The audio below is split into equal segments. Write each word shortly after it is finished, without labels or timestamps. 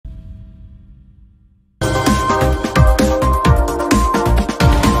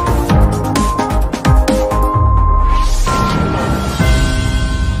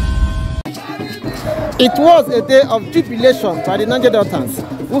It was a day of jubilation by the Niger Deltans,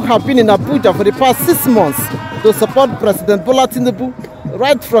 who have been in Abuja for the past 6 months to support President Bola Tinubu,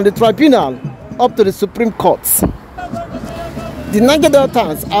 right from the tribunal up to the Supreme Court. The Niger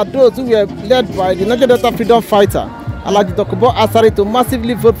Deltans are those who were led by the Niger Delta freedom fighter, Asari, to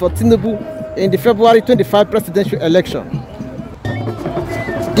massively vote for Tinubu in the February 25 presidential election.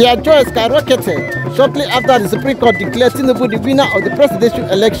 Their joy skyrocketed shortly after the Supreme Court declared Tinubu the winner of the presidential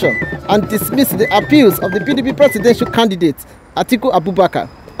election and dismissed the appeals of the PDP presidential candidate, Atiku Abubakar,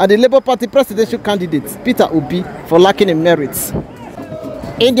 and the Labour Party presidential candidate, Peter Obi, for lacking in merits.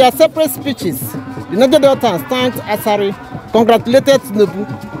 In their separate speeches, the Niger Deltans thanked Asari, congratulated Tinubu,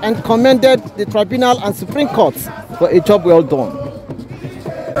 and commended the tribunal and Supreme Court for a job well done.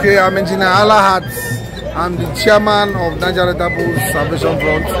 Okay, I'm Engineer Alahat. I'm the chairman of Niger Delta Salvation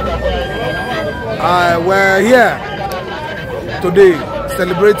Front. We're here today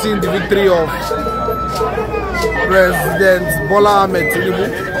celebrating the victory of President Bola Ahmed Tinubu.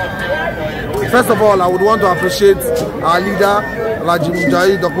 First of all, I would want to appreciate our leader,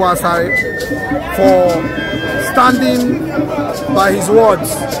 Jubilate Asari, for standing by his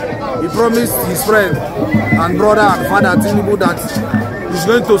words. He promised his friend and brother and father Tinubu that he's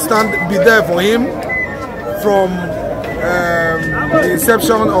going to be there for him from the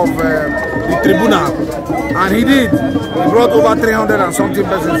inception of the tribunal, and he did. He brought over 300 and something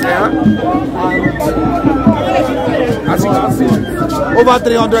persons here, and as you can see, over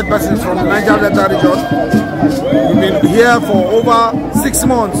 300 persons from the Niger Delta region. We've been here for over 6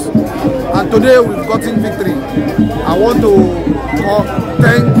 months, and today we've gotten victory. I want to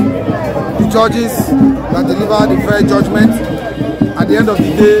thank the judges that delivered the fair judgment. At the end of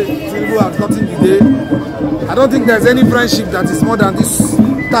the day, Tinubu has gotten the day. I don't think there's any friendship that is more than this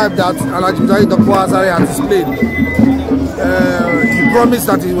type that Jubilate Asari has displayed. He promised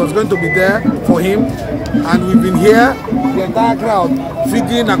that he was going to be there for him, and we've been here, the entire crowd,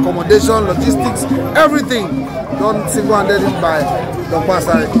 feeding, accommodation, logistics, everything done single-handedly by Dr.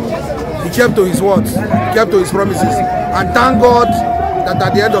 Asari. He kept to his words, he kept to his promises, and thank God that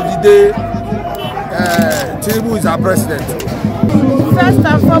at the end of the day, Tinubu is our president. First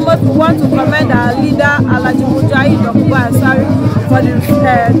and foremost, we want to commend our leader, Jubilate Asari, for the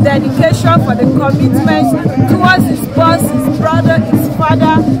dedication, for the commitment towards his boss, his brother, his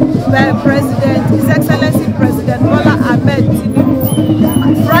father, President, His Excellency President Bola Ahmed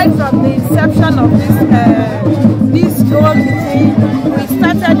Tinubu. Right from the inception of this whole meeting, we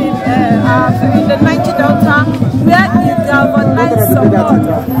started in the Niger Delta, where he galvanized support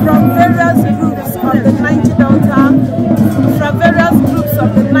from various groups of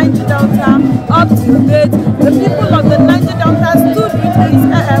the Niger Delta, up to date. The people of the Niger Delta stood with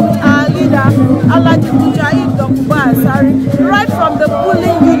our leader, Jubilate Asari, right from the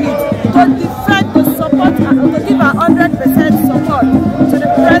polling unit to defend, to support, and to give 100% support to the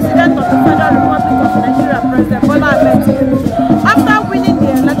President of the Federal Republic of Nigeria, President Bola Ahmed Tinubu. After winning the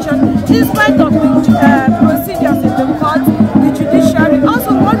election, in spite of the procedures in the court, the judiciary,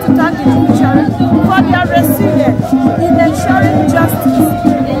 also want to thank the judiciary for their resilience in ensuring justice.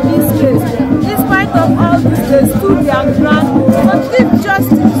 They stood their ground to give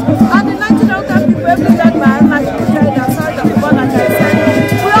justice, and the Niger Delta people, every led by Asari of Bola Ahmed.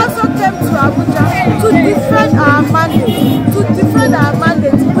 We also came to Abuja to defend our mandate.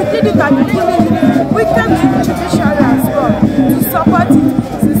 We did it at the polling unit. We came to the judiciary as well to support it.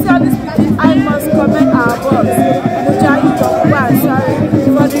 Sincerely speaking, I must commend our boss, Jubilate Asari,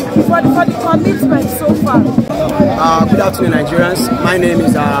 for the commitment so far. Good afternoon, Nigerians. My name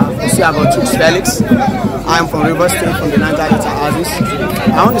is Felix. I am from River State, from the Niger Delta Houses.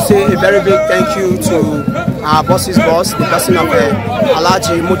 I want to say a very big thank you to our boss's boss, the person of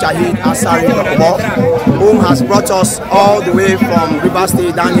Jubilate Asari, whom has brought us all the way from River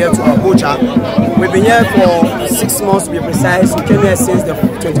State down here to Abuja. We've been here for 6 months to be precise. We came here since the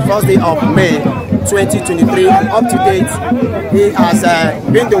 21st day of May 2023, and up to date, he has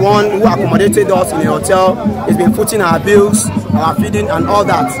been the one who accommodated us in the hotel. He's been footing our bills, our feeding, and all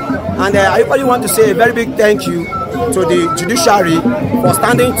that. And I really want to say a very big thank you to the judiciary for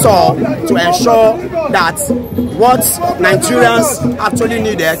standing tall to ensure that what Nigerians actually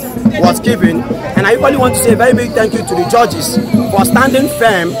needed was given. And I really want to say a very big thank you to the judges for standing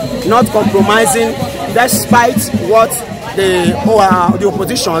firm, not compromising, despite what the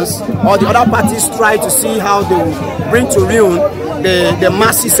oppositions or the other parties try to see how they will bring to ruin the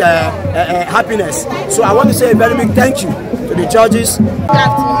masses' happiness. So I want to say a very big thank you to the judges. Good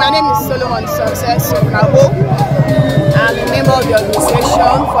afternoon. My name is Solomon Success Tinubu. I'm a member of the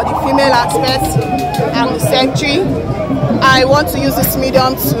organization for the female aspect. I'm the secretary. I want to use this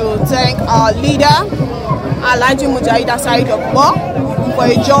medium to thank our leader, Asari, for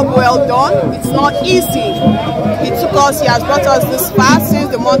a job well done. It's not easy. It took us, he has brought us this far.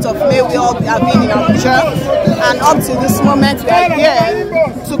 Since the month of May, we all have been in Abuja, and up to this moment, we are here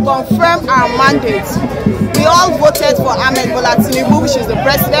to confirm our mandate. We all voted for Ahmed Bola Tinubu, which is the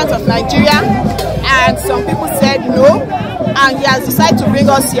president of Nigeria, and some people said no, and he has decided to bring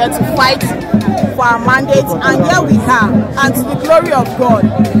us here to fight for our mandate, and here we are, and to the glory of God.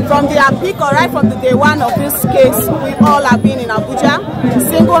 From the Apiko, right from the day one of this case, we all have been in Abuja,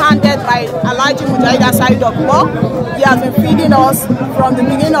 single-handed by Asari. He has been feeding us from the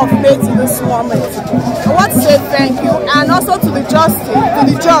beginning of May to this moment. I want to say thank you, and also to the judge,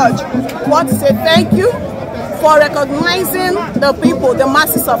 I want to say thank you for recognizing the people, the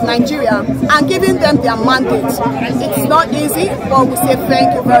masses of Nigeria, and giving them their mandate. It's not easy, but we say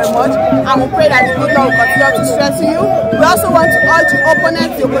thank you very much, and we pray that the good Lord will continue to strengthen you. We also want to urge the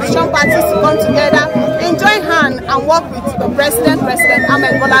opponents, the opposition parties, to come together, join hands, and work with the President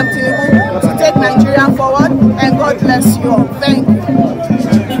Ahmed Bola Tinubu, to take Nigeria forward, and God bless you all. Thank you.